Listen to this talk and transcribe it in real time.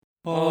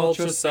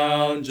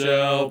Ultrasound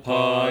Gel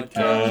Podcast.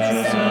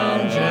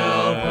 Ultrasound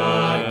Gel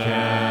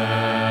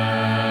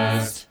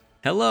Podcast.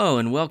 Hello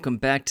and welcome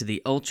back to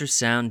the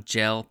Ultrasound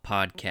Gel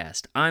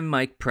Podcast. I'm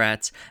Mike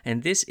Prats,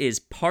 and this is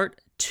part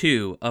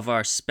 2 of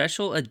our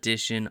special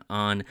edition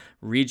on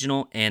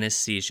regional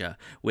anesthesia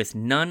with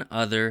none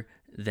other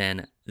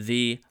than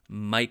the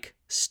Mike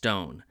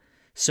Stone.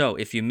 So,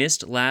 if you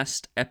missed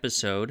last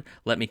episode,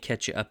 let me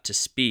catch you up to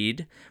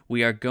speed.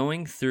 We are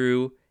going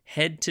through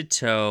head to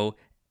toe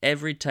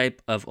every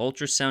type of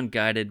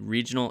ultrasound-guided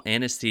regional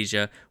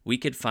anesthesia we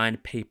could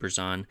find papers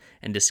on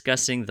and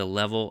discussing the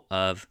level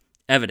of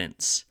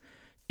evidence.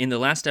 In the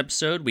last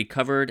episode, we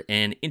covered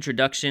an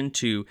introduction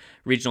to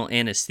regional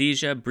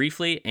anesthesia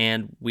briefly,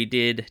 and we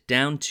did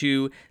down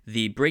to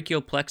the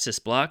brachial plexus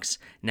blocks.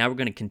 Now we're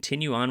going to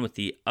continue on with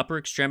the upper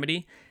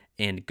extremity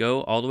and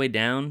go all the way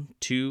down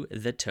to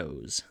the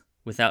toes.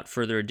 Without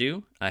further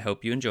ado, I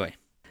hope you enjoy.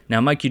 Now,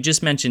 Mike, you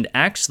just mentioned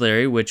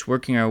axillary, which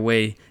working our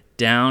way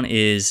down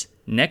is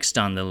next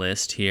on the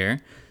list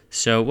here.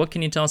 So what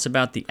can you tell us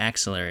about the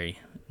axillary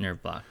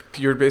nerve block?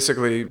 You're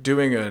basically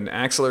doing an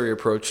axillary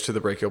approach to the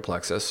brachial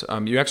plexus.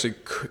 You actually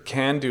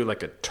can do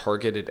like a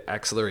targeted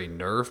axillary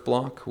nerve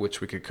block, which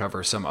we could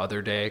cover some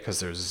other day because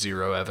there's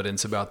zero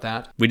evidence about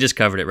that. We just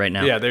covered it right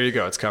now. Yeah, there you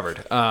go. It's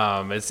covered.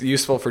 It's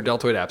useful for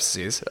deltoid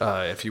abscesses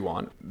if you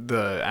want.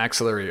 The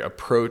axillary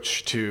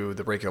approach to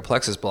the brachial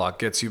plexus block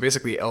gets you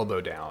basically elbow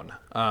down.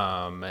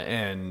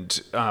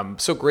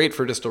 So great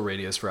for distal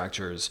radius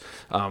fractures.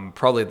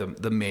 Probably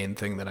the main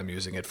thing that I'm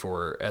using it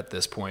for at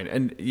this point.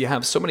 And you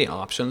have so many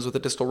options with the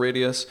distal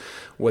radius,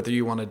 whether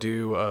you want to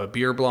do a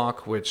beer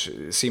block, which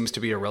seems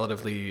to be a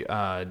relatively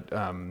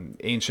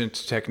ancient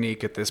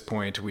technique at this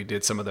point. We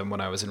did some of them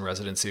when I was in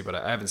residency, but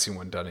I haven't seen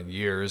one done in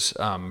years.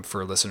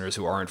 For listeners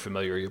who aren't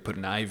familiar, you put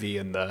an IV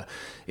in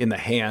the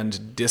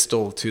hand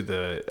distal to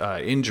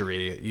the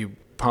injury. You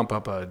pump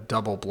up a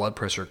double blood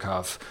pressure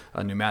cuff,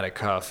 a pneumatic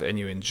cuff, and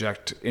you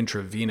inject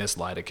intravenous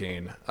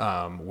lidocaine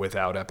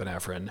without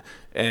epinephrine,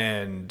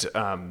 and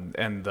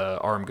the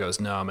arm goes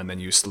numb, and then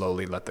you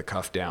slowly let the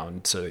cuff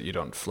down so that you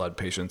don't flood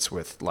patients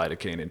with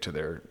lidocaine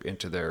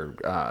into their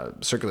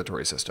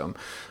circulatory system.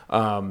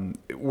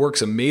 It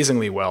works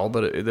amazingly well,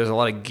 but there's a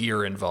lot of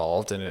gear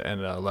involved and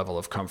a level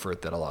of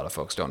comfort that a lot of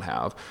folks don't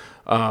have.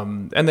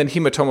 And then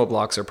hematoma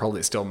blocks are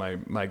probably still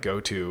my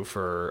go-to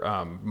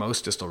for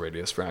most distal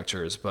radius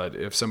fractures, but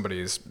if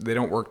they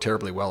don't work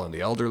terribly well in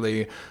the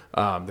elderly,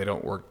 they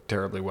don't work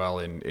terribly well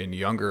in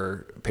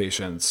younger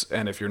patients,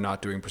 and if you're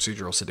not doing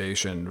procedural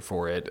sedation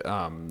for it,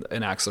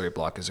 an axillary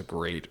block is a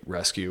great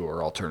rescue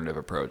or alternative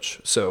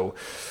approach. So,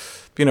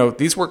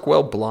 these work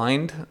well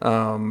blind.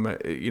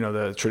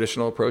 The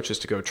traditional approach is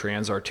to go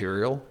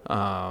transarterial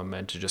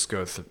and to just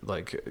go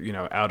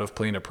out of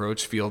plane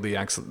approach, feel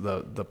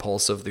the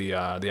pulse of the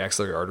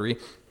axillary artery,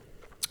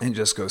 and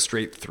just go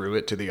straight through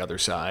it to the other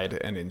side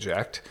and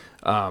inject.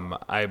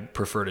 I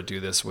prefer to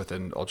do this with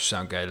an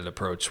ultrasound guided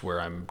approach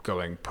where I'm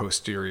going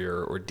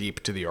posterior or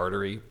deep to the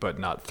artery, but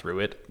not through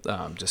it.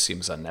 Just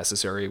seems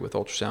unnecessary with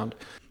ultrasound.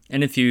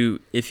 And if you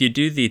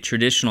do the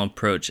traditional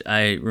approach,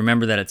 I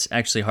remember that it's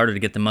actually harder to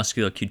get the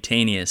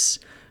musculocutaneous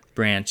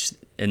branch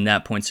in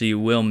that point, so you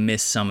will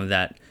miss some of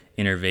that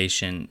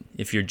innervation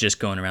if you're just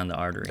going around the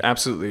artery.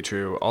 Absolutely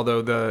true. Although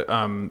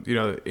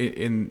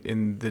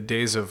in the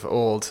days of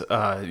old,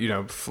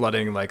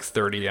 flooding like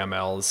 30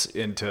 mLs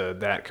into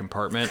that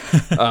compartment,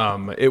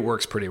 it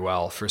works pretty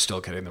well for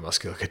still getting the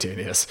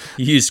musculocutaneous.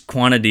 You use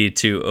quantity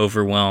to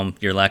overwhelm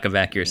your lack of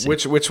accuracy,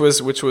 which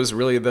was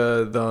really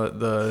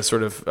the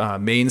sort of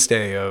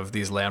mainstay of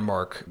these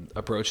landmark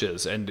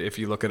approaches. And if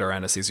you look at our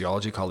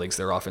anesthesiology colleagues,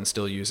 they're often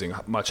still using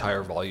much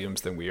higher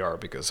volumes than we are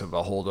because of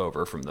a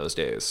holdover from those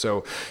days.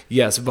 So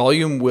yes,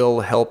 volume will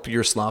help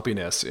your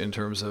sloppiness in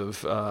terms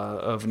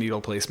of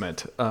needle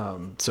placement. I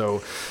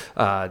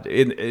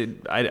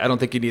don't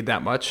think you need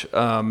that much,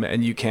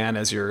 and you can,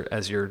 as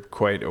you're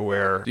quite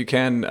aware, you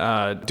can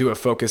do a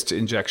focused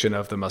injection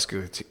of the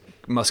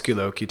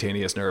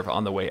musculocutaneous nerve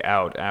on the way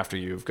out after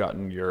you've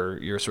gotten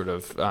your sort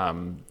of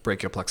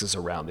brachial plexus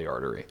around the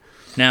artery.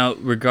 Now,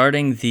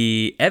 regarding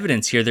the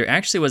evidence here, there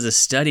actually was a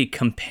study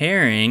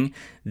comparing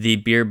the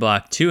beer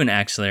block to an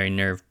axillary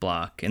nerve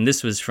block, and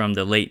this was from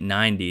the late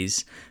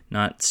 90s,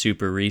 not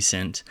super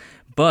recent,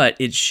 but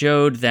it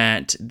showed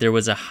that there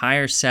was a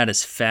higher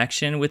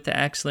satisfaction with the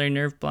axillary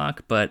nerve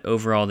block, but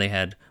overall they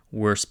had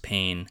worse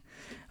pain.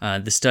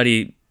 The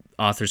study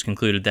authors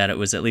concluded that it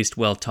was at least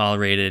well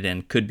tolerated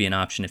and could be an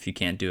option if you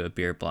can't do a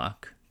beer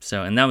block.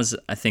 So, and that was,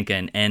 I think,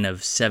 an N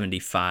of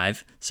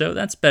 75. So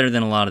that's better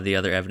than a lot of the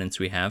other evidence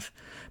we have.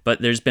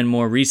 But there's been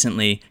more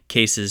recently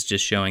cases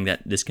just showing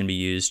that this can be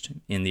used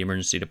in the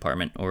emergency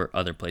department or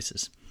other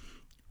places.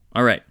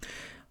 All right.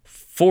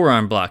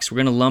 Forearm blocks. We're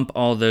going to lump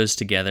all those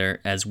together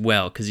as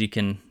well because you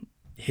can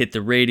hit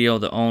the radial,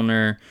 the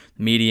ulnar,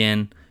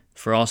 median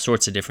for all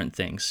sorts of different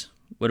things.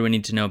 What do we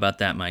need to know about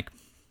that, Mike?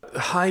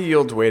 High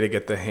yield way to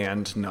get the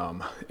hand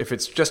numb. If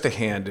it's just a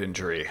hand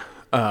injury,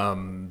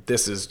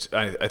 This is,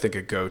 I think,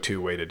 a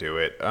go-to way to do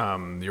it.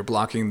 You're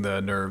blocking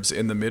the nerves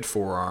in the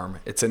mid-forearm.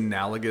 It's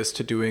analogous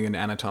to doing an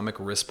anatomic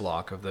wrist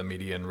block of the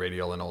median,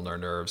 radial, and ulnar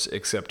nerves,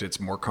 except it's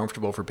more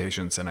comfortable for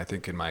patients, and I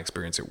think in my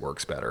experience it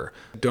works better.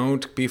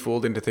 Don't be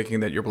fooled into thinking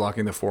that you're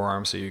blocking the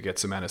forearm so you get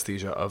some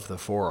anesthesia of the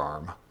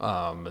forearm.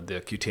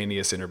 The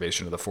cutaneous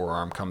innervation of the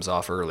forearm comes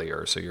off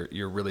earlier, so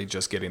you're really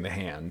just getting the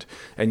hand,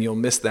 and you'll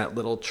miss that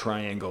little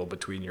triangle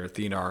between your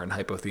thenar and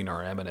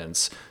hypothenar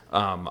eminence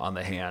on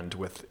the hand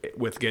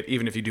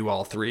even if you do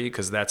all three,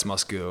 because that's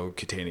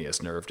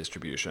musculocutaneous nerve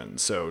distribution.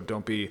 So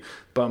don't be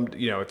bummed.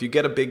 If you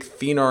get a big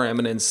thenar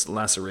eminence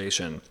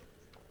laceration,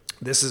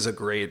 this is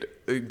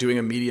doing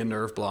a median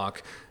nerve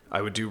block.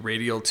 I would do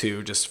radial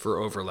too, just for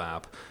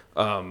overlap.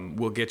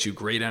 Will get you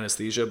great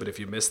anesthesia, but if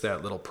you miss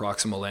that little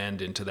proximal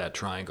end into that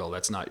triangle,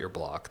 that's not your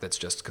block. That's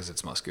just because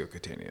it's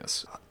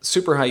musculocutaneous.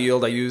 Super high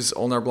yield, I use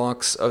ulnar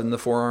blocks in the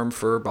forearm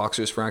for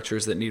boxer's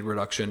fractures that need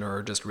reduction or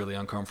are just really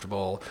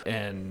uncomfortable,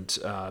 and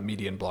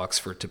median blocks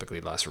for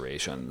typically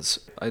lacerations.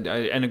 And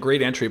a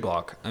great entry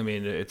block. I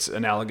mean, it's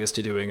analogous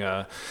to doing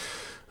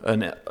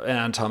an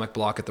anatomic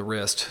block at the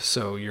wrist,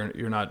 so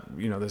you're not,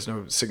 there's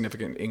no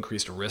significant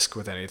increased risk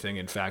with anything.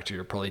 In fact,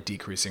 you're probably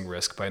decreasing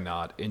risk by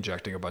not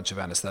injecting a bunch of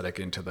anesthetic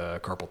into the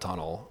carpal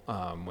tunnel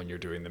when you're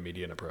doing the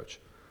median approach.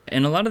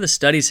 And a lot of the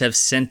studies have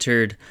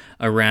centered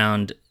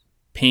around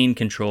pain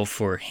control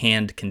for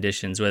hand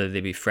conditions, whether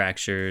they be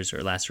fractures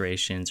or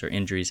lacerations or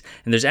injuries.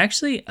 And there's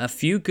actually a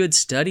few good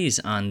studies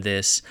on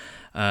this,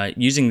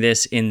 using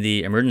this in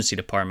the emergency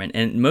department.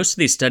 And most of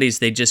these studies,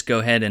 they just go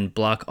ahead and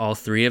block all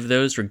three of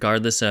those,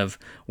 regardless of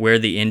where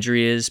the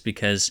injury is,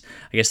 because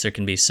I guess there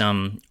can be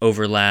some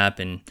overlap,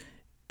 and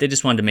they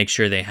just wanted to make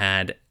sure they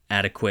had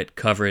adequate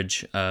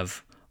coverage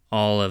of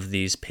all of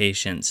these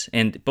patients.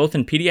 And both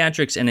in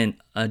pediatrics and in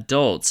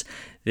adults,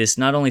 this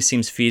not only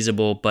seems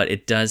feasible, but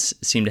it does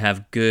seem to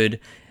have good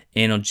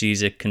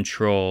analgesic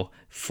control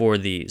for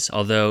these,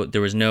 although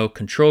there was no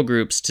control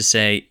groups to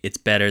say it's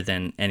better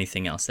than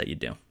anything else that you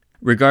do.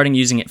 Regarding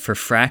using it for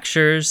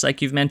fractures,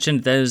 like you've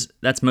mentioned,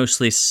 that's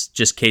mostly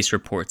just case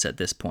reports at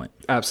this point.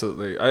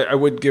 Absolutely. I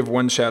would give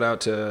one shout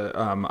out to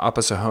Appa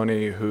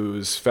Sahoni,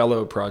 whose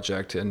fellow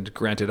project, and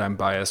granted I'm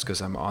biased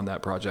because I'm on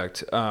that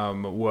project,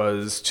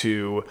 was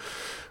to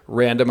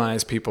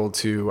randomize people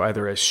to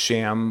either a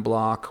sham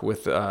block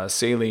with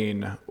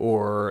saline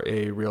or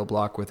a real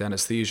block with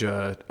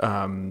anesthesia.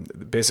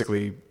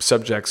 Basically,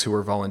 subjects who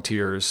were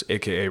volunteers,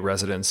 aka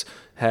residents,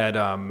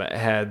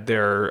 had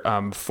their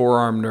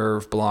forearm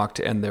nerve blocked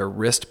and their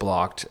wrist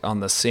blocked on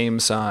the same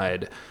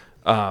side.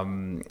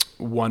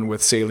 One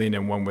with saline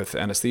and one with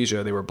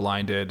anesthesia. They were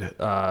blinded.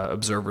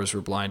 Observers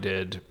were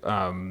blinded.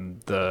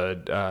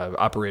 The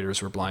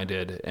operators were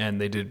blinded, and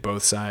they did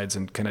both sides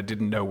and kind of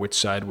didn't know which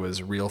side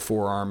was real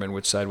forearm and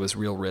which side was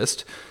real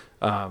wrist.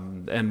 I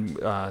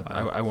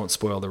won't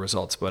spoil the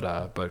results,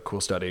 but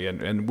cool study,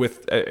 and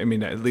with, I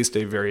mean, at least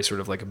a very sort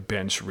of like a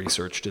bench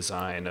research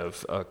design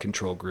of a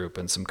control group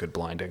and some good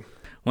blinding.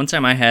 One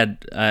time I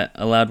had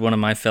allowed one of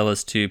my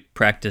fellows to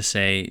practice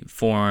a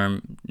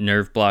forearm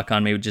nerve block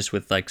on me just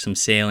with like some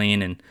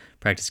saline and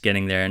practice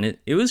getting there, and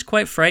it was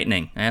quite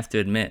frightening, I have to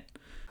admit.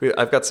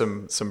 I've got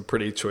some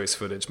pretty choice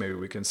footage maybe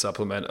we can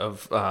supplement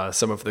of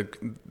some of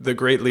the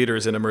great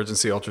leaders in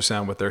emergency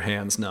ultrasound with their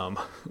hands numb.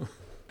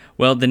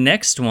 Well, the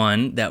next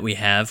one that we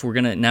have, we're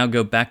going to now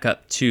go back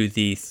up to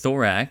the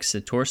thorax, the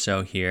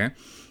torso here,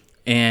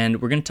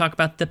 and we're going to talk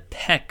about the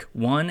PEC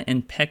 1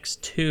 and PECS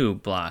 2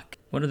 block.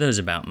 What are those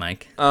about,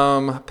 Mike?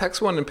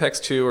 PECS 1 and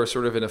PECS 2 are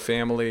sort of in a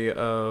family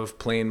of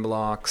plane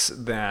blocks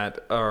that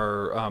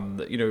are,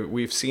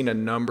 we've seen a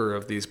number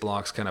of these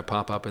blocks kind of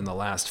pop up in the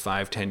last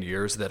 5-10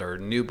 years that are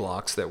new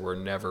blocks that were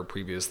never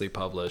previously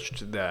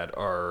published that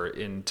are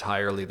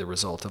entirely the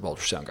result of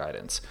ultrasound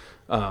guidance.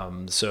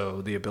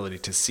 So the ability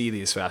to see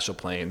these fascial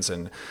planes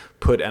and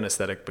put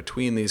anesthetic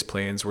between these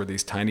planes where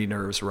these tiny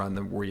nerves run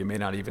them, where you may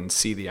not even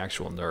see the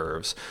actual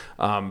nerves.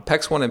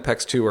 PECS 1 and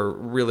PECS 2 are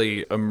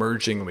really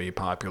emergingly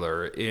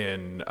popular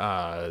in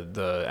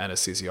the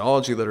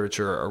anesthesiology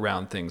literature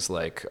around things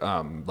like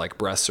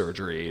breast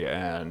surgery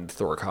and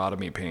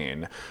thoracotomy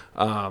pain.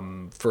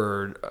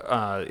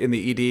 In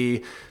the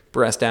ED,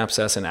 breast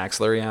abscess and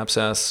axillary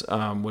abscess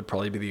would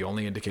probably be the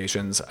only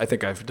indications. I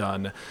think I've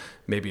done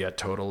maybe a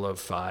total of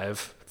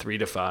 3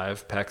 to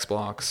 5 PECS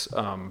blocks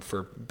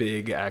for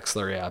big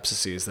axillary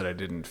abscesses that I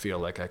didn't feel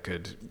like I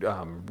could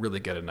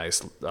really get a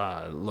nice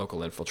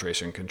local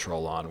infiltration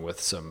control on with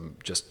some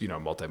just,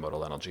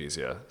 multimodal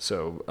analgesia.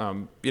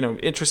 So,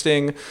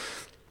 interesting.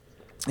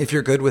 If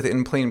you're good with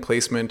in-plane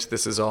placement,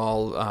 this is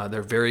all,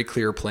 they're very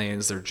clear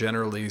planes. They're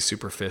generally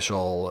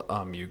superficial.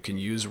 You can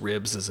use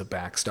ribs as a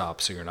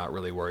backstop, so you're not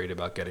really worried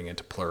about getting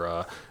into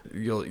pleura.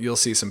 You'll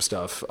see some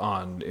stuff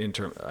on,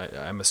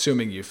 I'm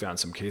assuming you found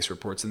some case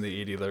reports in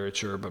the ED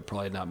literature, but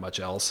probably not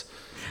much else.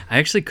 I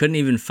actually couldn't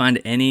even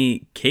find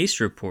any case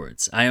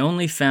reports. I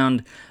only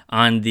found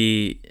on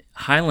the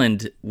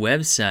Highland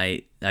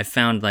website, I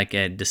found like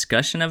a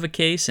discussion of a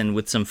case and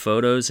with some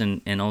photos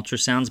and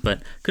ultrasounds,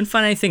 but couldn't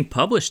find anything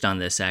published on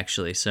this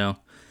actually. So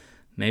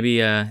maybe,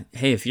 hey,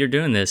 if you're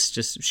doing this,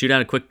 just shoot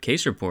out a quick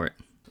case report.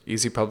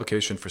 Easy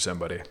publication for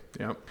somebody.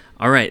 Yep.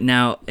 All right,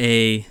 now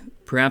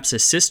perhaps a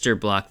sister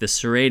block, the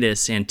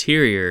serratus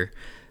anterior,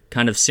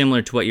 kind of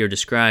similar to what you're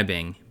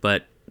describing,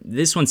 but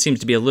this one seems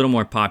to be a little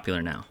more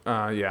popular now.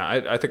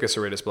 I think a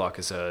serratus block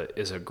is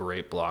a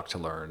great block to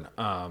learn.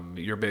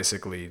 You're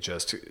basically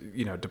just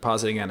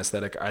depositing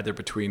anesthetic either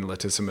between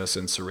latissimus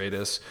and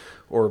serratus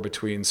or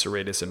between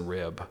serratus and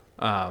rib.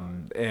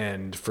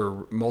 And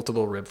for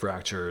multiple rib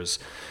fractures,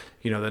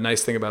 the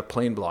nice thing about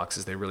plain blocks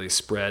is they really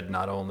spread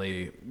not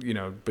only,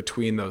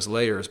 between those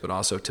layers, but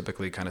also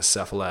typically kind of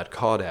cephalad,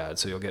 caudad.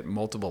 So you'll get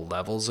multiple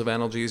levels of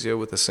analgesia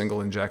with a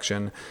single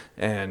injection.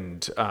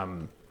 And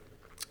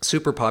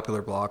super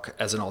popular block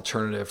as an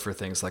alternative for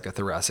things like a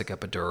thoracic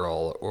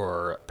epidural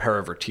or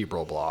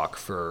paravertebral block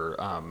for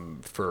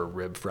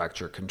rib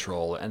fracture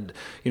control. And,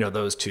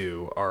 those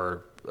two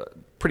are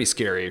pretty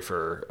scary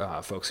for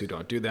folks who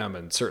don't do them,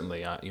 and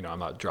certainly, I'm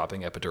not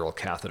dropping epidural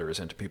catheters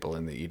into people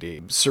in the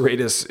ED.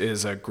 Serratus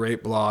is a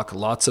great block,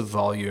 lots of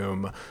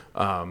volume,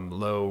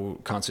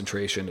 low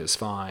concentration is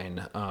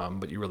fine,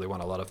 but you really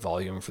want a lot of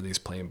volume for these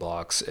plain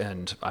blocks.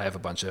 And I have a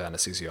bunch of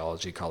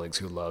anesthesiology colleagues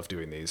who love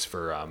doing these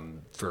for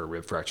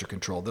rib fracture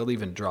control. They'll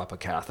even drop a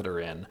catheter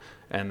in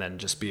and then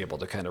just be able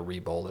to kind of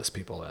rebolus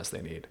people as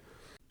they need.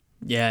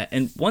 Yeah,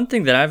 and one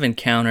thing that I've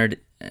encountered,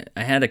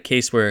 I had a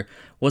case where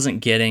wasn't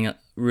getting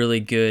really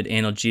good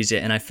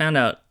analgesia, and I found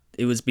out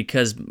it was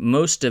because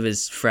most of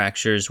his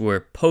fractures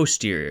were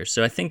posterior.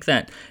 So I think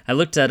that I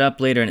looked that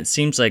up later, and it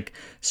seems like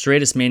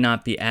serratus may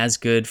not be as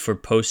good for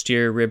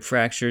posterior rib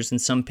fractures in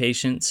some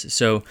patients.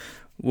 So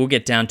we'll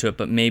get down to it,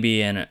 but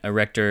maybe an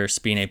erector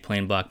spinae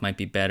plain block might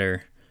be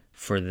better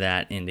for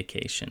that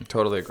indication.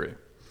 Totally agree.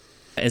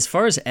 As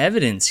far as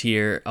evidence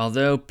here,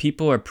 although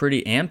people are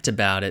pretty amped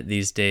about it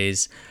these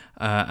days,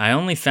 I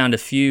only found a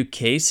few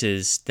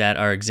cases that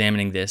are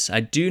examining this.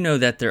 I do know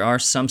that there are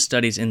some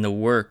studies in the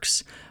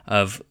works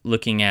of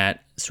looking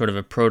at sort of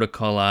a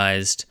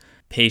protocolized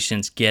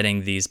patients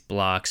getting these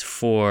blocks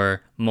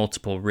for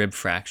multiple rib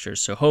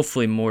fractures. So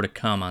hopefully more to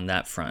come on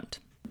that front.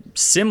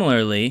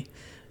 Similarly,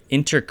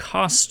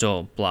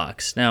 intercostal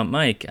blocks. Now,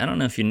 Mike, I don't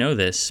know if you know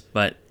this,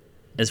 but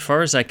as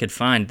far as I could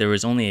find, there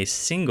was only a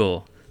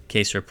single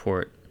case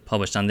report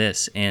published on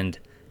this, and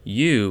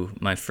you,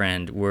 my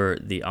friend, were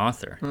the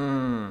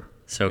author.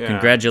 So yeah,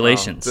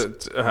 congratulations.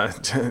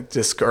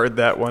 Discard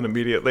that one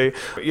immediately.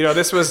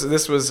 This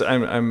was.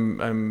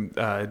 I'm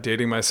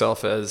dating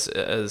myself as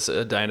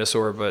a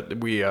dinosaur, but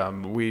we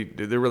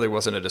there really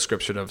wasn't a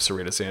description of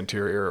serratus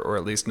anterior, or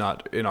at least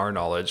not in our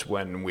knowledge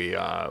when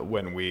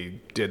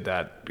we did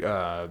that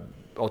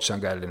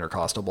ultrasound guided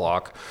intercostal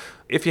block.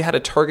 If you had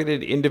a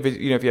targeted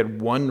individual, if you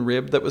had one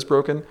rib that was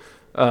broken,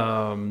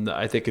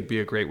 I think it'd be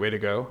a great way to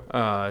go.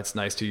 It's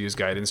nice to use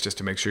guidance just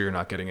to make sure you're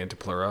not getting into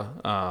pleura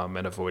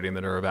and avoiding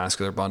the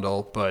neurovascular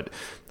bundle. But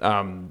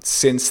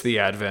since the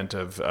advent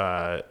of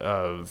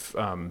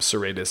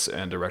serratus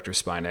and erector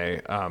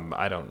spinae,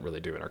 I don't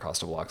really do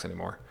intercostal blocks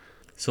anymore.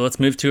 So let's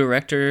move to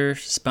erector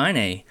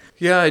spinae.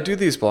 Yeah, I do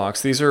these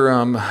blocks. These are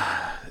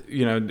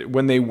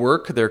when they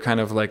work, they're kind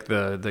of like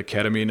the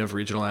ketamine of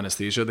regional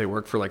anesthesia. They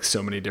work for like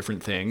so many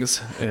different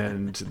things,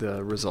 and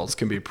the results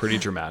can be pretty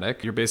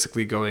dramatic. You're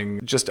basically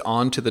going just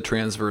onto the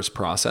transverse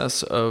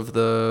process of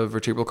the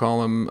vertebral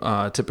column.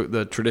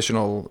 The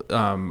traditional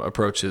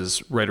approach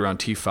is right around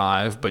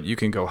T5, but you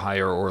can go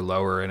higher or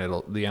lower,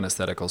 and the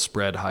anesthetic will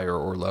spread higher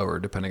or lower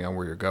depending on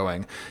where you're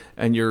going.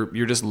 And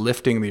you're just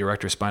lifting the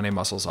erector spinae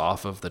muscles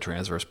off of the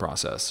transverse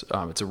process.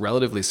 It's a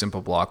relatively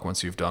simple block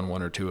once you've done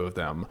one or two of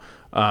them.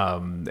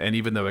 And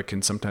even though it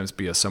can sometimes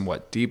be a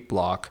somewhat deep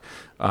block,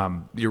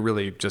 you're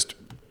really just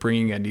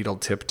bringing a needle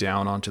tip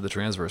down onto the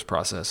transverse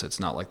process.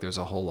 It's not like there's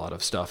a whole lot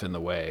of stuff in the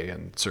way,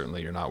 and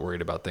certainly you're not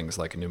worried about things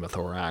like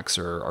pneumothorax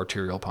or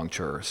arterial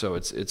puncture. So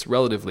it's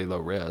relatively low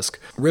risk.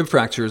 Rib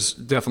fractures,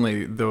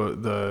 definitely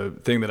the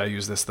thing that I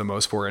use this the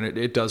most for, and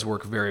it does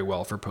work very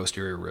well for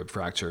posterior rib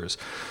fractures.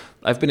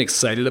 I've been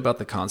excited about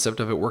the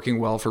concept of it working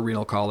well for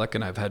renal colic,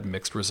 and I've had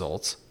mixed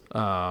results.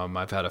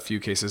 I've had a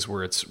few cases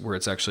where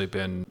it's actually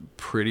been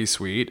pretty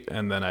sweet,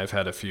 and then I've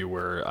had a few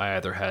where I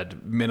either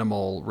had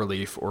minimal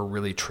relief or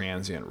really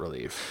transient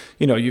relief.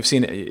 You've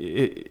seen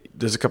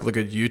there's a couple of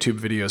good YouTube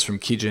videos from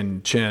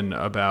Ki-Jin Chin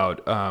about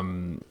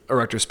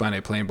erector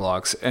spinae plain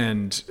blocks,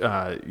 and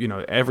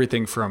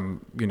everything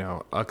from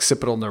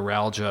occipital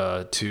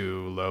neuralgia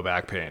to low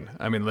back pain.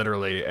 I mean,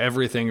 literally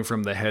everything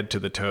from the head to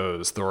the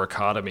toes,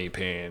 thoracotomy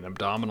pain,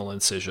 abdominal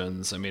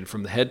incisions. I mean,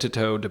 from the head to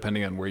toe,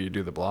 depending on where you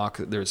do the block,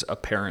 there's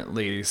apparently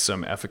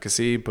some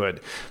efficacy, but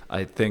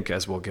I think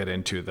as we'll get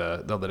into,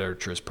 the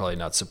literature is probably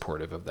not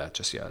supportive of that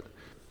just yet.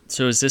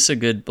 So is this a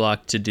good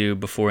block to do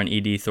before an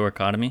ED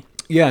thoracotomy?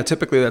 Yeah,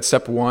 typically that's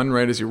step one,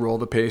 right? As you roll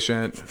the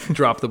patient,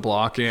 drop the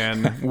block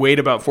in, wait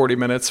about 40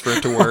 minutes for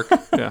it to work.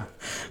 Yeah,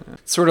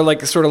 sort of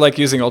like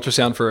using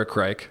ultrasound for a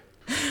crike.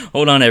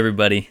 Hold on,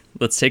 everybody.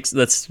 Let's take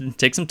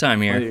some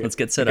time here. Let's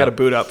get set up. Got to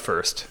boot up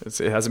first.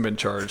 It hasn't been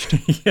charged.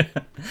 Yeah.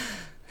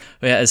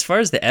 Well, yeah, as far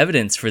as the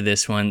evidence for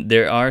this one,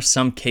 there are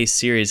some case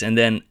series and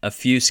then a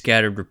few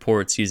scattered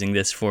reports using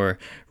this for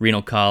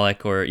renal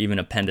colic or even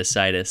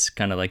appendicitis,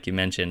 kind of like you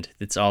mentioned.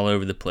 It's all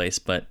over the place,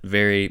 but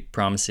very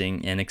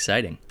promising and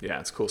exciting. Yeah,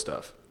 it's cool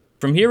stuff.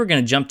 From here, we're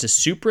going to jump to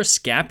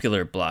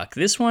suprascapular block.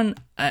 This one,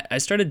 I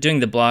started doing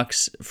the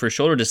blocks for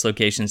shoulder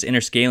dislocations,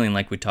 interscaling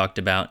like we talked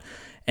about,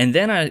 and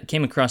then I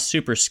came across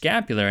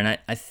suprascapular, and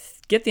I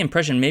get the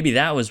impression maybe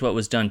that was what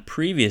was done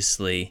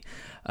previously.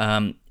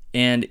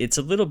 And it's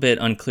a little bit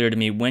unclear to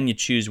me when you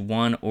choose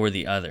one or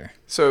the other.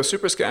 So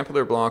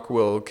suprascapular block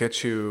will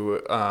get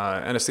you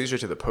anesthesia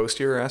to the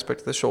posterior aspect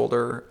of the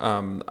shoulder.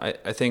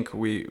 I think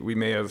we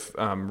may have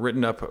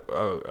written up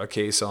a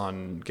case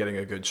on getting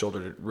a good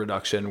shoulder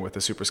reduction with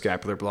the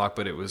suprascapular block,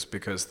 but it was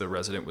because the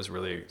resident was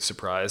really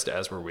surprised,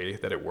 as were we,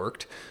 that it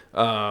worked.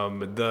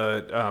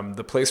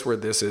 The place where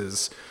this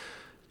is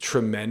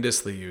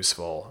tremendously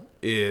useful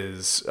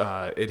is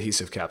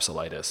adhesive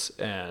capsulitis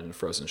and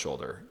frozen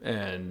shoulder.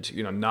 And,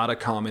 not a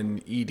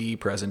common ED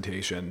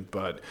presentation,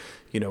 but,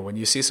 when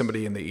you see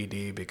somebody in the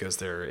ED because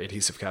their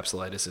adhesive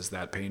capsulitis is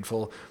that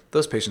painful,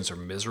 those patients are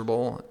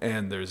miserable,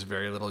 and there's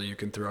very little you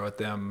can throw at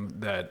them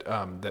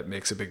that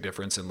makes a big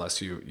difference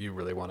unless you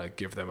really want to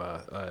give them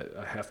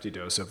a hefty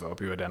dose of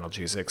opioid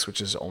analgesics,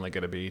 which is only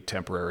going to be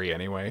temporary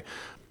anyway.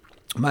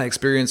 My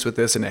experience with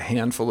this in a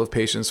handful of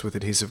patients with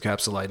adhesive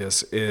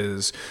capsulitis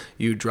is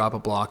you drop a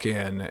block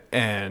in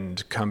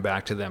and come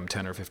back to them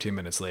 10 or 15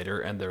 minutes later,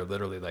 and they're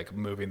literally like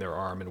moving their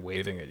arm and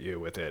waving at you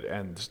with it.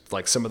 And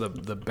like some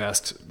of the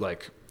best,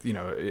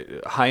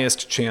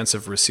 highest chance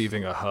of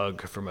receiving a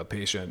hug from a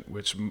patient,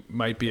 which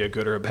might be a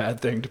good or a bad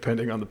thing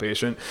depending on the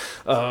patient.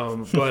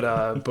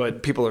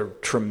 But people are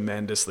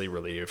tremendously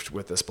relieved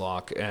with this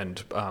block.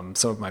 And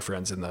some of my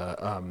friends in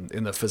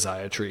the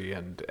physiatry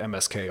and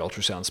MSK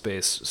ultrasound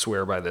space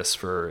swear by this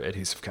for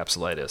adhesive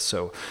capsulitis.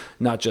 So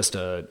not just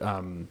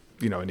an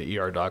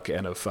ER doc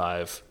N of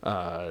 5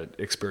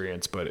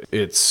 experience, but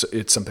it's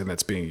something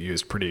that's being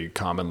used pretty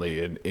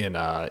commonly in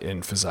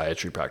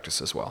physiatry practice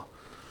as well.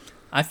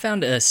 I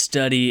found a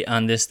study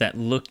on this that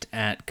looked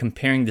at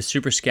comparing the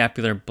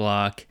suprascapular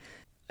block.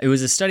 It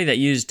was a study that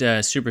used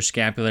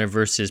suprascapular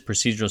versus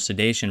procedural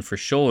sedation for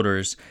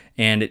shoulders,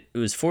 and it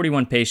was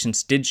 41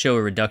 patients, did show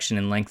a reduction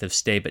in length of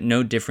stay, but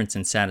no difference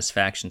in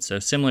satisfaction. So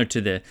similar to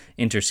the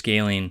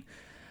interscaling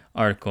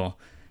article.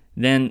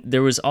 Then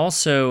there was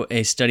also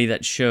a study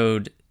that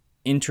showed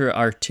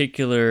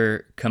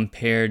intra-articular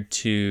compared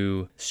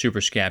to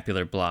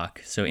suprascapular block.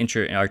 So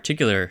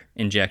intra-articular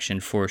injection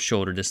for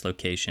shoulder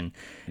dislocation.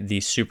 The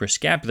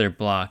suprascapular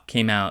block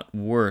came out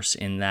worse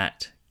in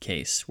that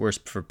case, worse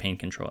for pain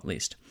control at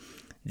least.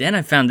 Then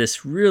I found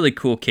this really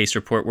cool case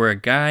report where a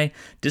guy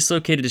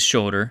dislocated his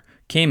shoulder,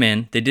 came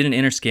in, they did an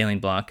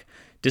interscaling block,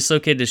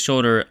 dislocated his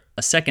shoulder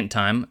a second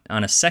time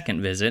on a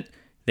second visit.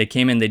 They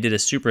came in, they did a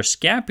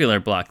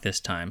suprascapular block this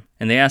time,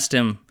 and they asked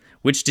him,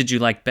 which did you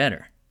like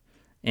better?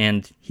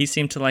 And he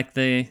seemed to like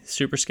the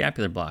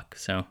suprascapular block.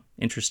 So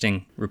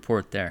interesting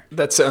report there.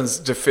 That sounds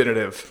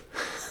definitive.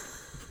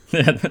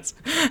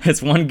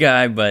 That's one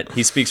guy, but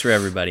he speaks for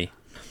everybody.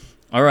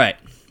 All right,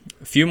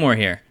 a few more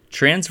here.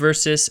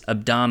 Transversus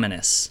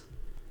abdominis.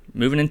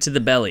 Moving into the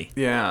belly.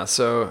 Yeah,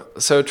 so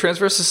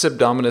transversus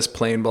abdominis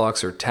plain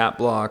blocks or tap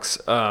blocks,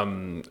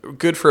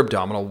 good for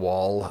abdominal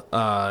wall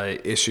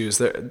issues.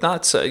 They're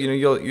not,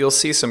 you'll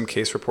see some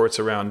case reports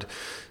around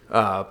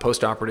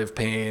post-operative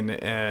pain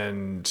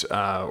and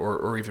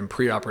or even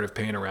pre-operative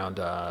pain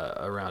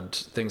around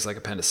things like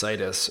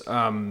appendicitis.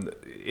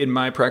 In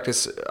my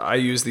practice, I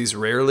use these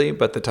rarely,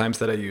 but the times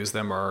that I use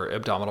them are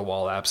abdominal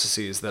wall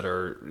abscesses that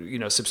are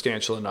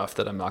substantial enough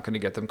that I'm not going to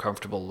get them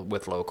comfortable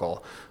with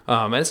local.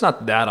 And it's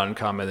not that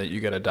uncommon that you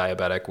get a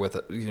diabetic with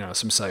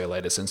some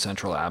cellulitis and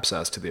central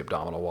abscess to the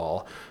abdominal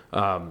wall.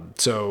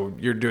 So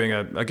you're doing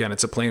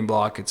it's a plain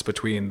block. It's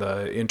between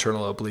the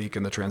internal oblique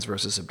and the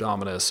transversus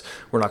abdominis.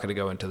 We're not going to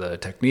go into the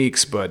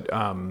techniques, but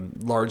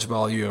large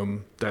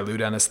volume, dilute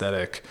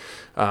anesthetic.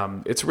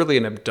 It's really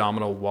an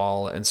abdominal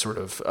wall and sort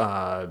of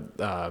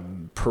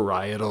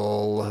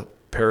parietal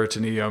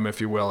peritoneum, if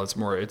you will. It's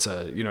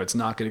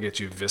not going to get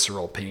you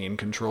visceral pain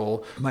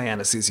control. My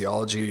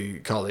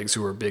anesthesiology colleagues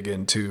who are big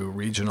into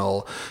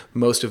regional,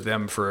 most of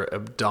them for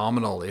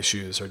abdominal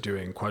issues are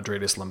doing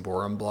quadratus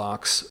lumborum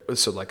blocks.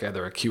 So like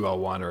either a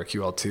QL1 or a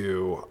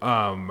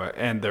QL2,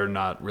 and they're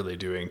not really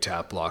doing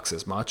tap blocks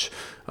as much.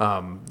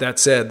 That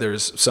said,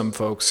 there's some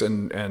folks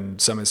and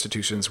some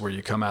institutions where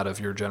you come out of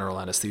your general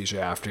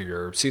anesthesia after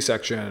your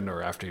C-section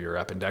or after your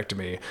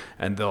appendectomy,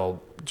 and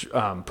they'll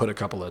put a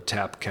couple of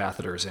tap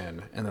catheters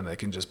in, and then they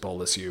can just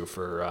bolus you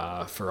for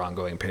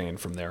ongoing pain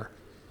from there.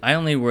 I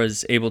only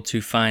was able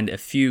to find a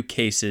few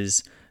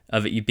cases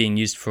of it being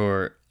used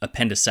for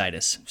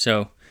appendicitis.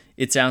 So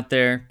it's out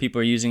there, people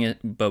are using it,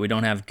 but we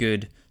don't have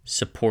good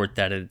support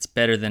that it's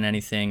better than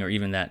anything, or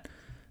even that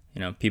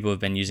people have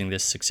been using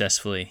this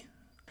successfully.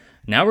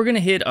 Now we're going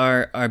to hit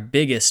our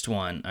biggest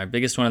one of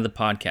the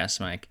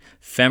podcast, Mike.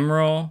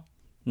 Femoral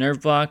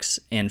nerve blocks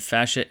and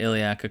fascia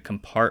iliaca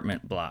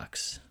compartment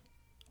blocks.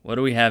 What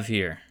do we have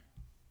here?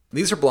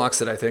 These are blocks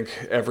that I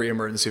think every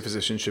emergency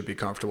physician should be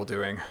comfortable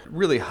doing.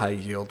 Really high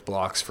yield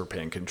blocks for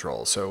pain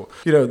control. So,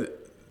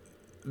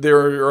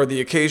 there are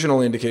the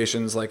occasional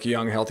indications like a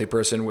young healthy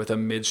person with a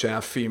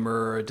mid-shaft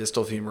femur or a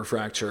distal femur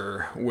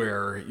fracture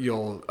where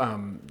you'll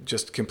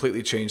just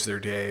completely change their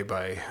day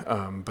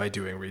by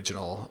doing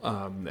regional,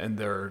 and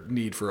their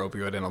need for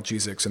opioid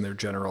analgesics and their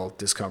general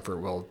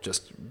discomfort will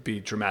just be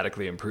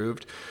dramatically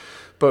improved.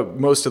 But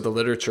most of the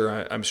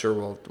literature I'm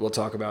sure we'll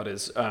talk about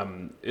is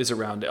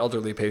around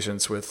elderly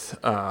patients with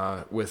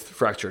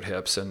fractured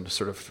hips and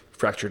sort of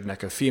fractured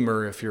neck of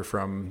femur if you're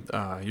from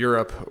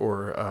Europe,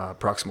 or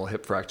proximal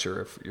hip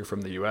fracture if you're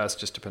from the U.S.,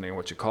 just depending on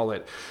what you call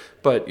it.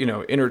 But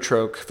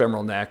intertroch,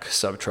 femoral neck,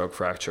 subtroch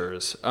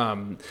fractures.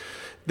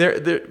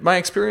 My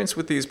experience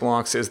with these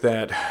blocks is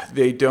that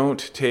they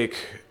don't take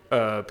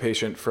a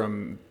patient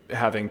from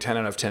having 10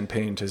 out of 10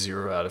 pain to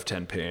 0 out of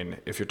 10 pain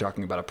if you're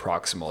talking about a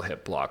proximal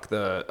hip block,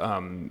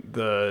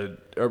 the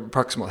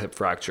proximal hip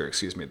fracture,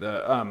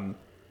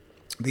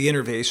 the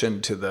innervation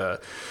to the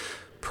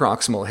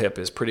proximal hip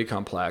is pretty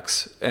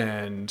complex,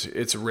 and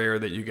it's rare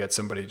that you get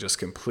somebody just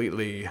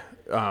completely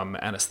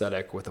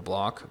anesthetic with a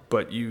block,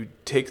 but you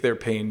take their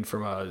pain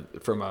from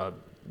a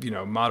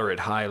moderate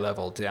high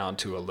level down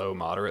to a low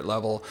moderate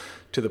level,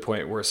 to the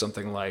point where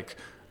something like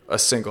a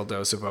single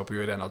dose of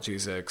opioid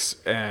analgesics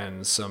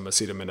and some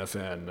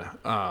acetaminophen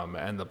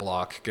and the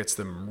block gets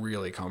them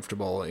really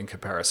comfortable in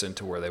comparison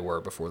to where they were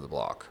before the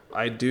block.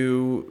 I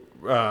do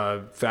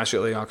fascia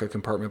iliaca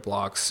compartment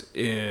blocks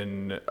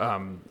in,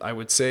 I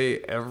would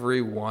say,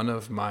 every one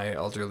of my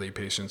elderly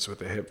patients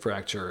with a hip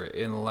fracture,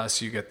 unless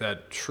you get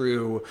that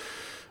true,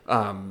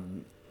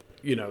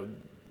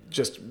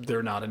 just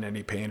they're not in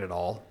any pain at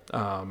all.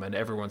 And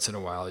every once in a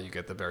while you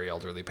get the very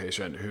elderly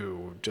patient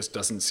who just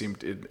doesn't seem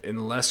to,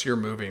 unless you're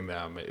moving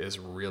them, is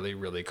really,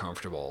 really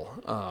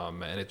comfortable.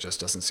 And it just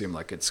doesn't seem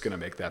like it's going to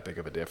make that big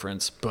of a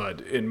difference.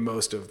 But in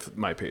most of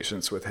my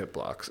patients with hip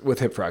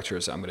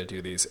fractures, I'm going to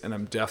do these, and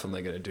I'm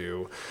definitely going to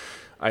do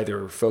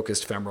either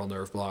focused femoral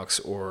nerve blocks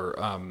or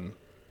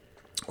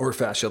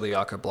fascia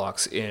iliaca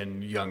blocks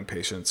in young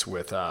patients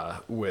with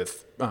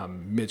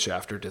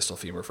mid-shaft or distal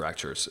femur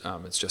fractures.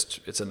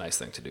 It's a nice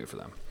thing to do for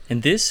them.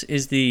 And this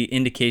is the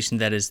indication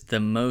that is the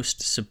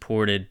most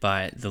supported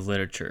by the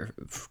literature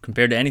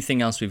compared to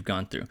anything else we've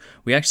gone through.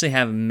 We actually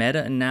have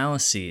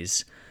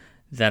meta-analyses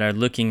that are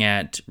looking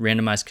at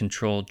randomized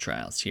controlled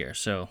trials here.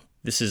 So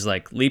this is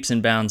like leaps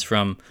and bounds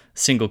from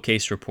single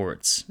case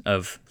reports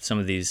of some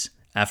of these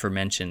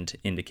aforementioned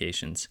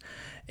indications.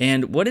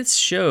 And what it's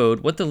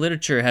showed, what the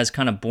literature has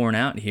kind of borne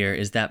out here,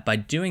 is that by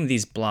doing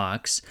these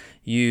blocks,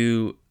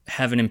 you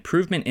have an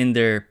improvement in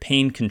their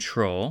pain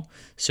control.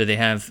 So they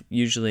have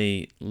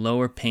usually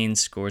lower pain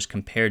scores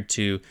compared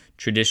to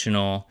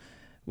traditional,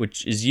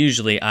 which is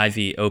usually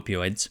IV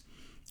opioids.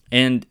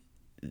 And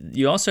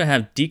you also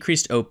have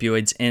decreased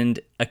opioids, and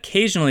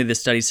occasionally the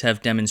studies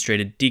have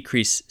demonstrated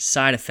decreased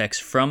side effects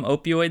from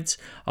opioids,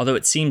 although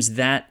it seems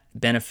that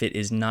benefit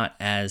is not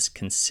as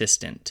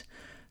consistent.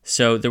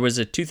 So there was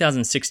a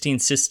 2016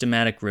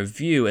 systematic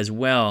review as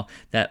well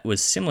that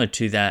was similar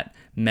to that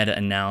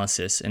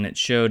meta-analysis, and it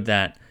showed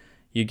that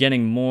you're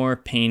getting more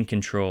pain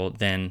control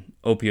than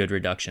opioid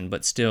reduction,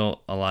 but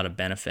still a lot of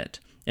benefit.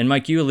 And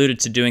Mike, you alluded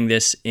to doing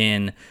this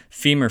in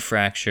femur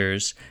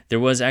fractures. There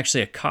was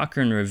actually a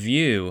Cochrane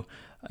review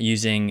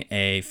using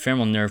a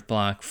femoral nerve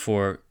block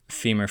for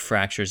femur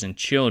fractures in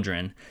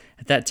children.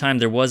 At that time,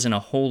 there wasn't a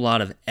whole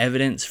lot of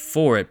evidence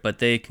for it, but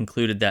they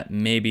concluded that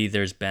maybe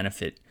there's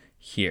benefit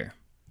here.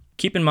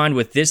 Keep in mind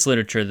with this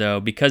literature,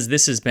 though, because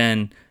this has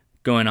been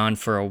going on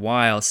for a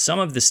while, some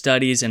of the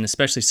studies, and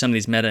especially some of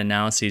these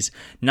meta-analyses,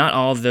 not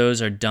all of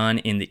those are done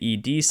in the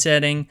ED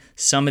setting.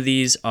 Some of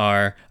these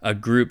are a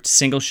grouped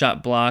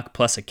single-shot block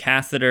plus a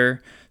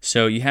catheter.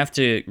 So you have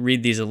to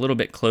read these a little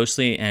bit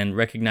closely and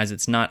recognize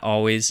it's not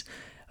always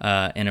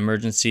an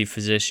emergency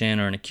physician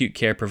or an acute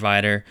care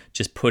provider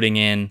just putting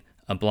in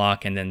a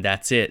block and then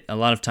that's it. A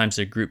lot of times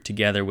they're grouped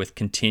together with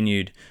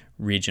continued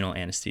regional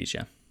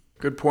anesthesia.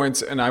 Good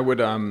points, and I would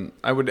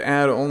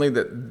add only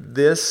that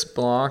this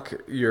block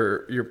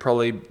you're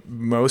probably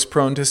most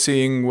prone to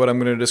seeing what I'm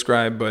going to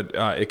describe, but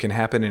it can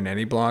happen in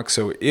any block.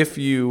 So if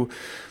you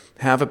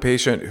have a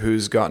patient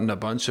who's gotten a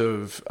bunch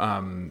of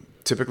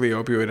typically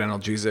opioid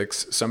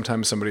analgesics,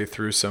 sometimes somebody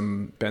threw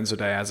some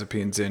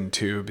benzodiazepines in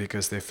too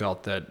because they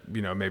felt that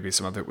maybe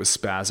some of it was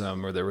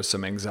spasm or there was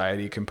some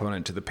anxiety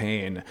component to the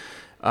pain.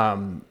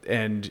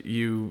 And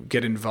you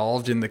get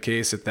involved in the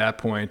case at that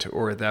point,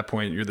 or at that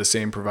point you're the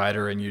same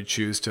provider and you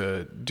choose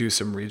to do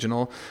some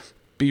regional,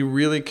 be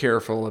really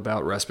careful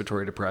about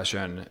respiratory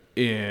depression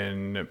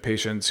in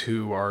patients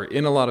who are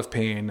in a lot of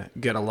pain,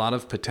 get a lot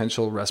of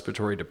potential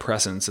respiratory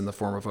depressants in the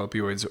form of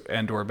opioids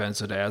and or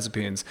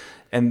benzodiazepines,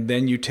 and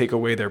then you take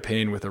away their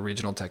pain with a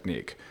regional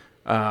technique.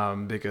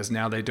 Because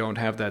now they don't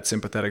have that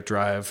sympathetic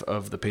drive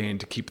of the pain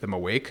to keep them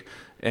awake.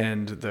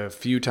 And the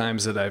few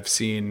times that I've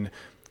seen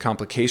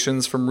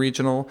complications from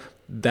regional,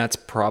 that's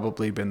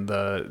probably been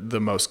the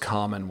most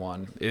common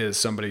one, is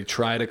somebody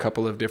tried a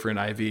couple of different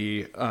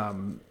IV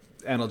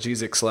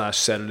analgesic /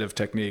 sedative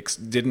techniques,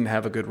 didn't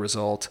have a good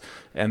result,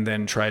 and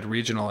then tried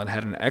regional and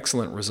had an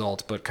excellent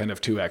result, but kind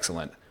of too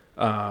excellent.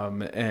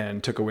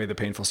 And took away the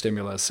painful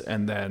stimulus.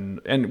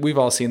 And we've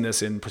all seen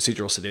this in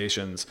procedural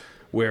sedations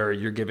where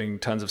you're giving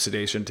tons of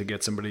sedation to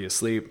get somebody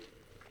asleep.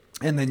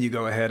 And then you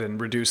go ahead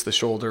and reduce the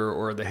shoulder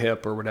or the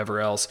hip or whatever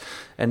else.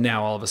 And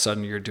now all of a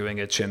sudden you're doing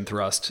a chin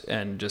thrust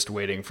and just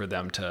waiting for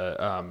them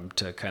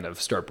to kind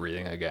of start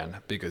breathing again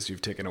because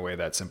you've taken away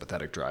that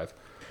sympathetic drive.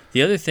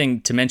 The other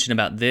thing to mention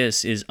about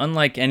this is,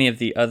 unlike any of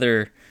the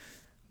other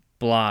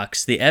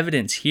blocks, the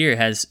evidence here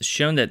has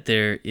shown that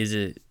there is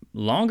a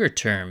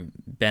longer-term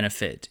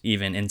benefit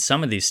even in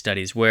some of these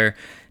studies, where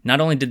not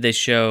only did they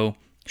show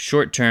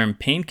short-term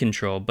pain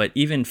control, but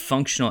even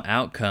functional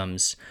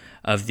outcomes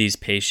of these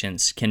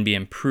patients can be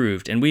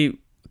improved. And we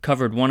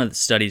covered one of the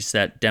studies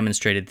that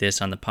demonstrated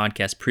this on the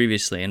podcast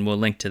previously, and we'll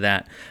link to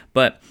that.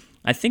 But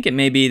I think it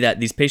may be that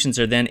these patients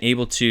are then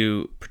able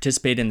to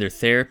participate in their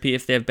therapy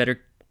if they have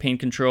better pain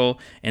control,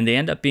 and they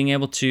end up being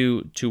able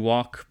to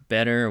walk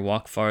better,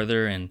 walk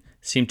farther, and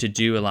seem to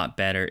do a lot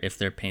better if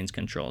their pain's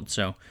controlled.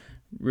 So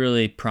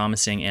really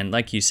promising, and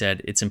like you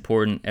said, it's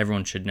important.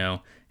 Everyone should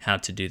know how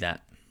to do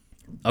that.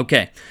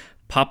 Okay,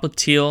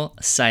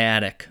 popliteal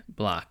sciatic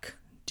block.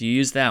 Do you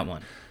use that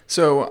one?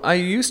 So I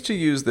used to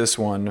use this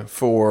one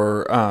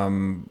for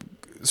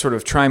sort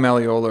of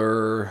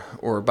trimalleolar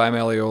or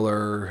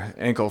bimalleolar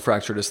ankle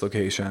fracture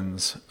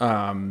dislocations,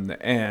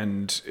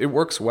 and it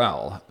works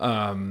well.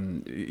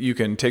 You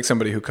can take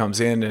somebody who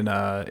comes in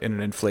an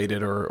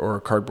inflated or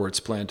a cardboard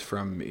splint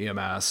from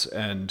EMS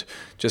and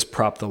just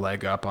prop the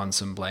leg up on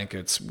some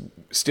blankets,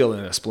 still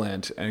in a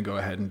splint, and go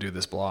ahead and do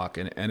this block.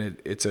 And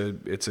it's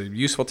a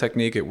useful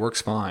technique. It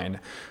works fine.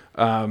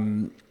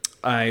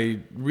 I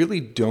really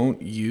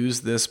don't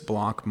use this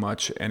block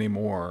much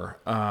anymore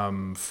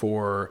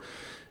for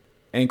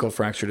ankle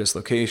fracture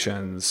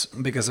dislocations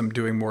because I'm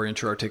doing more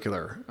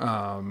intra-articular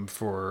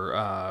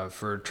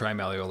for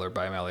trimalleolar,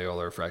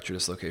 bimalleolar fracture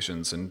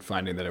dislocations and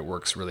finding that it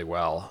works really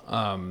well.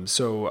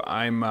 So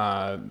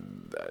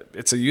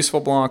it's a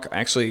useful block.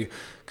 I actually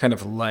kind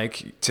of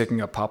like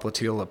taking a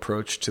popliteal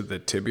approach to the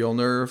tibial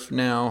nerve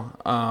now,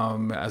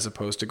 as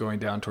opposed to going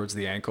down towards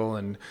the ankle.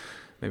 And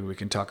maybe we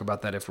can talk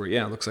about that it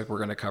looks like we're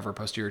going to cover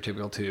posterior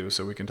tibial too,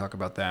 so we can talk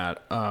about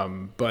that.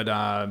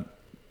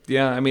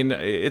 Yeah, I mean,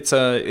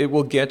 it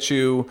will get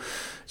you,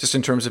 just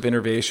in terms of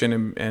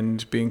innervation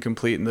and being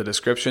complete in the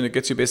description, it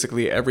gets you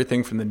basically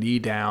everything from the knee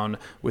down,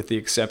 with the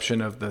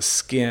exception of the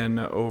skin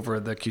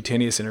over the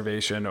cutaneous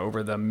innervation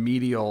over the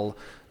medial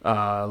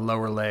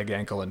lower leg,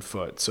 ankle, and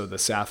foot. So the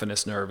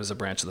saphenous nerve is a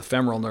branch of the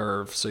femoral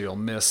nerve, so you'll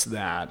miss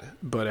that,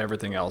 but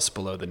everything else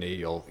below the knee,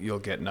 you'll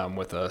get numb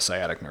with a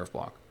sciatic nerve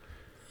block.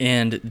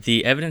 And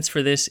the evidence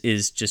for this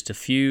is just a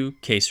few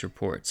case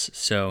reports,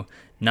 so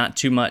not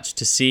too much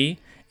to see.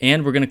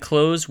 And we're going to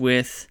close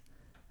with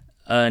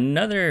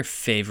another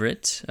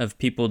favorite of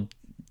people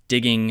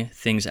digging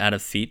things out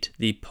of feet,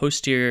 the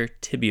posterior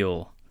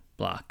tibial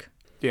block.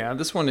 Yeah,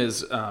 this one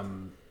is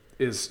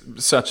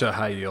such a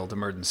high-yield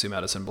emergency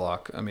medicine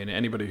block. I mean,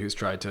 anybody who's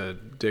tried to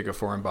dig a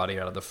foreign body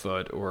out of the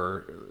foot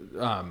or,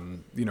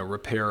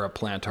 repair a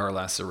plantar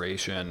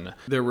laceration,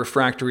 they're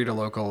refractory to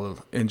local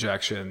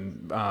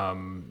injection.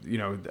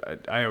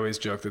 I always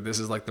joke that this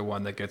is like the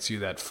one that gets you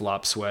that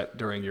flop sweat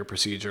during your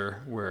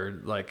procedure where,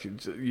 like,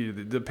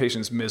 the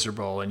patient's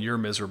miserable and you're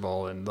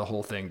miserable and the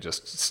whole thing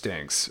just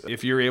stinks.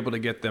 If you're able to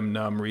get them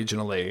numb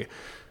regionally,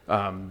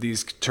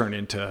 these turn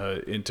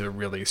into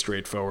really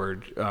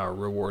straightforward,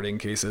 rewarding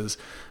cases.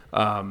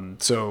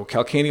 So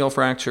calcaneal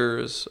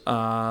fractures,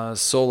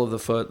 sole of the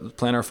foot,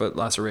 plantar foot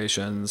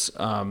lacerations,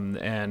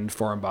 and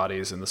foreign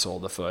bodies in the sole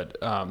of the foot.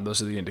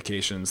 Those are the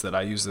indications that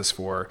I use this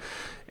for.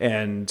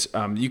 And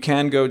you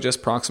can go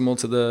just proximal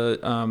to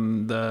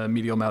the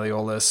medial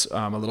malleolus,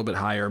 a little bit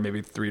higher,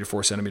 maybe 3 to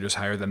 4 centimeters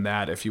higher than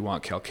that, if you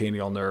want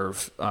calcaneal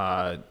nerve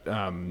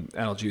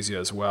analgesia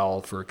as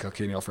well for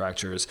calcaneal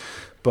fractures.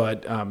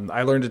 But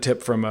I learned a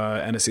tip from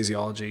an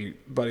anesthesiology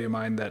buddy of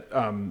mine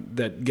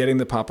that getting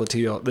the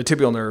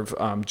tibial nerve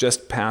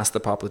just past the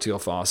popliteal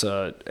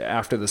fossa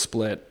after the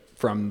split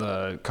from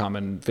the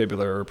common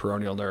fibular or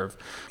peroneal nerve,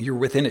 you're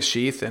within a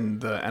sheath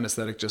and the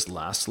anesthetic just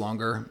lasts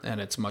longer,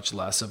 and it's much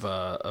less of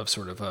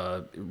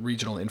a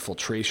regional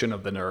infiltration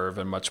of the nerve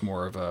and much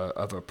more of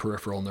a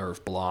peripheral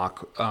nerve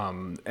block.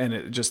 And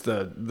it just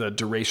the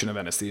duration of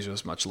anesthesia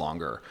is much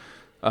longer.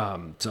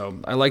 So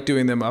I like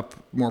doing them up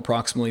more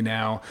proximally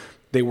now.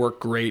 They work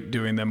great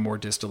doing them more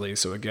distally.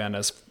 So again,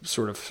 as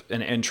sort of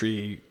an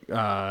entry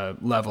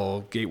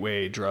level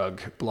gateway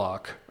drug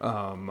block,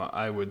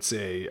 I would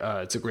say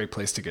it's a great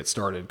place to get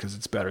started because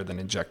it's better than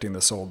injecting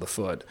the sole of the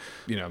foot.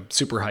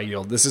 Super high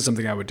yield. This is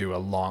something I would do a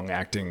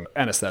long-acting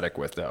anesthetic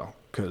with, though,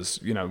 because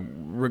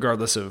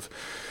regardless of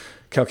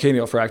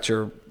calcaneal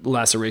fracture,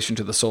 laceration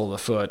to the sole of the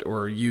foot,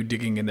 or you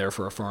digging in there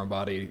for a foreign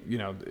body,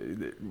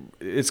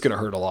 it's going to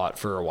hurt a lot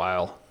for a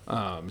while.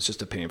 It's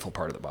just a painful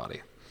part of the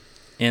body.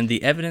 And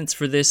the evidence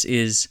for this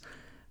is,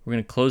 we're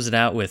going to close it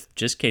out with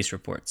just case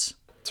reports.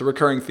 It's a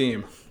recurring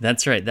theme.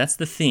 That's right. That's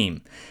the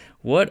theme.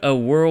 What a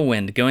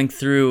whirlwind going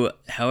through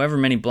however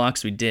many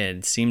blocks we did.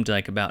 It seemed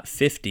like about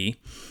 50.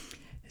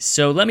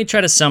 So let me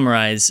try to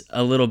summarize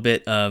a little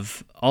bit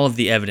of all of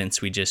the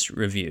evidence we just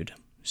reviewed.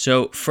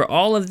 So for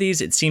all of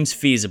these, it seems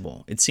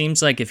feasible. It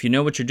seems like if you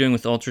know what you're doing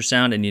with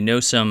ultrasound and you know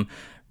some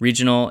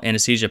regional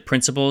anesthesia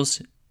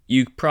principles,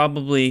 you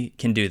probably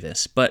can do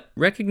this. But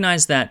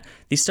recognize that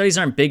these studies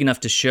aren't big enough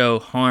to show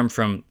harm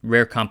from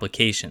rare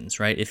complications,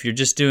 right? If you're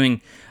just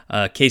doing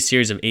a case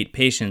series of 8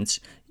 patients,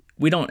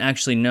 we don't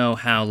actually know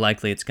how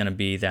likely it's going to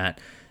be that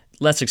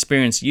less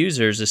experienced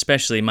users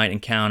especially might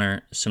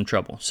encounter some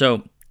trouble.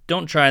 So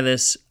don't try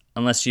this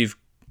unless you've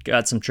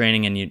got some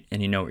training and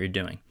you know what you're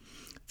doing.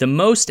 The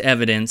most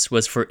evidence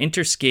was for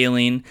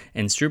interscalene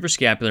and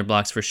suprascapular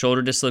blocks for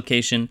shoulder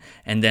dislocation,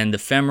 and then the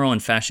femoral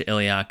and fascia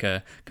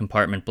iliaca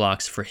compartment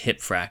blocks for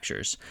hip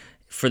fractures.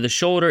 For the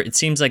shoulder, it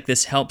seems like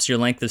this helps your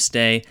length of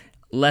stay.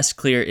 Less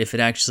clear if it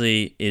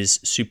actually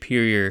is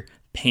superior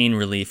pain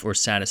relief or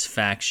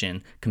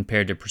satisfaction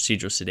compared to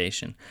procedural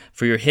sedation.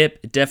 For your hip,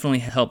 it definitely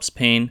helps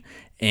pain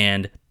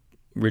and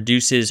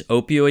reduces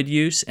opioid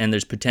use, and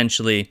there's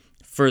potentially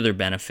further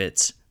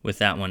benefits with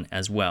that one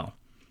as well.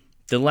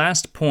 The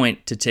last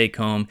point to take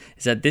home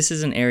is that this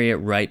is an area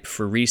ripe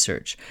for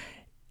research,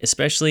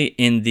 especially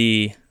in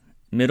the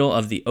middle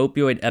of the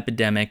opioid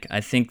epidemic.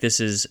 I think this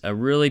is a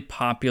really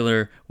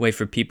popular way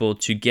for people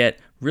to get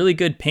really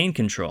good pain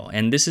control,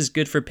 and this is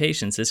good for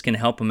patients. This can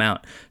help them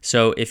out.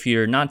 So if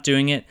you're not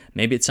doing it,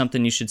 maybe it's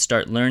something you should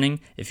start learning.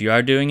 If you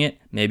are doing it,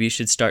 maybe you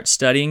should start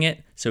studying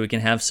it so we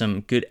can have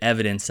some good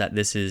evidence that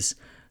this is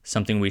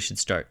something we should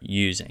start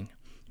using.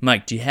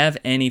 Mike, do you have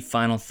any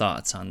final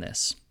thoughts on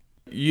this?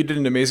 You did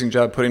an amazing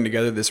job putting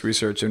together this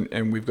research,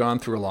 and we've gone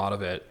through a lot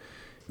of it.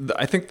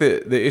 I think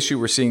the issue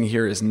we're seeing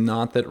here is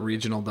not that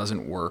regional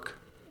doesn't work.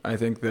 I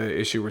think the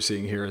issue we're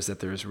seeing here is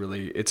that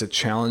it's a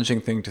challenging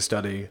thing to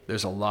study.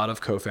 There's a lot of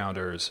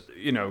co-founders,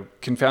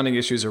 confounding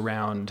issues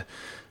around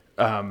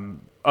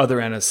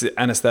other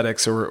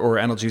anesthetics or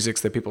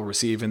analgesics that people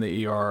receive in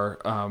the ER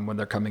when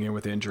they're coming in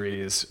with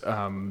injuries.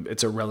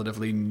 It's a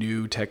relatively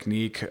new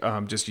technique,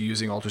 just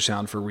using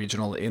ultrasound for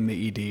regional in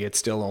the ED. It's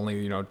still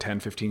only 10,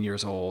 15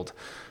 years old.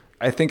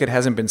 I think it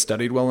hasn't been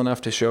studied well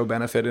enough to show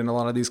benefit in a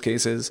lot of these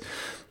cases.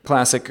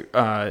 Classic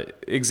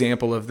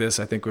example of this,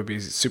 I think, would be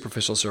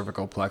superficial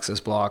cervical plexus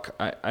block.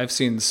 I've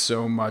seen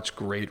so much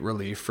great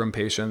relief from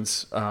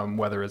patients,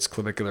 whether it's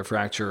clavicular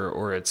fracture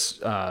or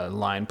it's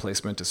line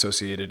placement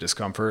associated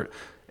discomfort.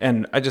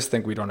 And I just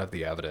think we don't have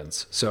the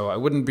evidence. So I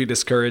wouldn't be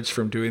discouraged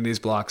from doing these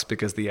blocks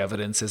because the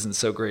evidence isn't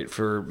so great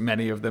for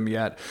many of them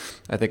yet.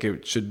 I think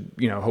it should,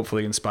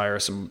 hopefully inspire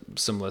some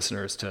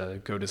listeners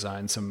to go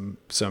design some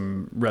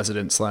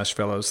resident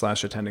 /fellow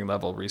 /attending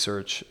level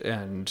research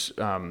and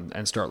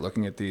start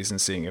looking at these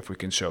and seeing if we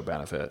can show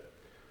benefit.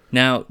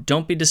 Now,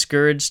 don't be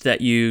discouraged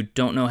that you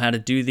don't know how to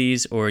do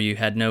these or you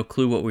had no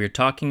clue what we were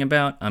talking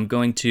about. I'm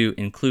going to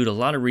include a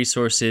lot of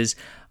resources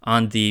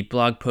on the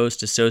blog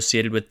post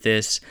associated with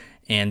this,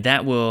 and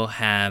that will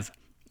have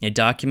a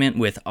document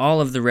with all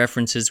of the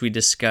references we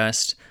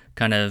discussed,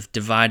 kind of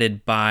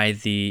divided by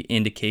the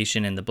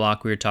indication in the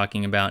block we were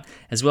talking about,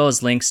 as well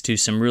as links to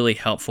some really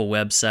helpful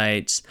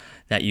websites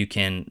that you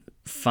can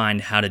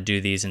find how to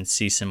do these and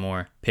see some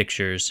more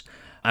pictures.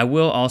 I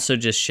will also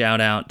just shout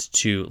out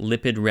to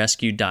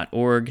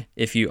lipidrescue.org.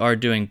 If you are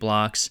doing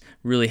blocks,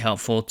 really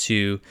helpful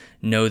to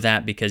know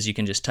that because you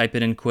can just type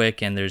it in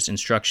quick and there's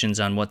instructions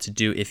on what to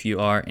do if you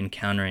are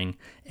encountering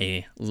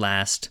a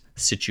last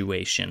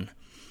situation.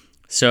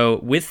 So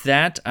with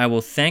that, I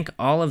will thank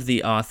all of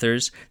the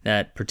authors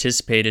that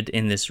participated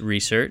in this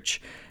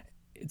research.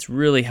 It's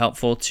really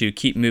helpful to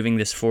keep moving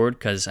this forward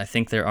because I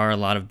think there are a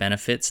lot of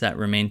benefits that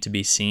remain to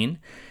be seen.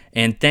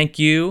 And thank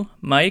you,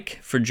 Mike,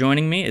 for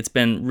joining me. It's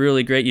been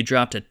really great. You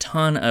dropped a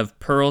ton of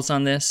pearls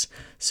on this,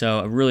 so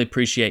I really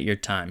appreciate your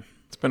time.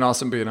 It's been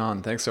awesome being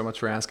on. Thanks so much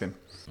for asking.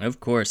 Of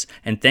course.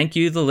 And thank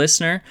you, the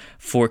listener,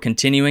 for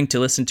continuing to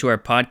listen to our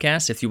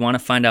podcast. If you want to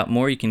find out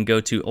more, you can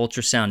go to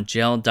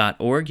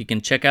ultrasoundgel.org. You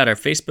can check out our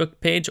Facebook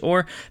page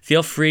or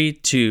feel free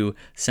to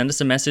send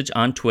us a message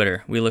on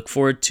Twitter. We look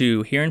forward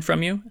to hearing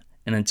from you.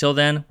 And until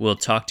then, we'll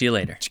talk to you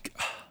later.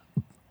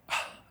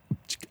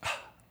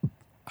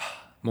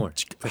 More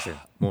pressure,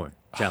 more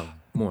gel,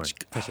 more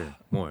pressure,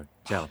 more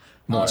gel,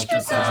 more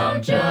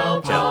ultrasound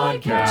gel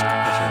podcast.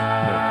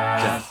 Pressure,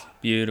 more gel.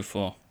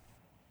 Beautiful.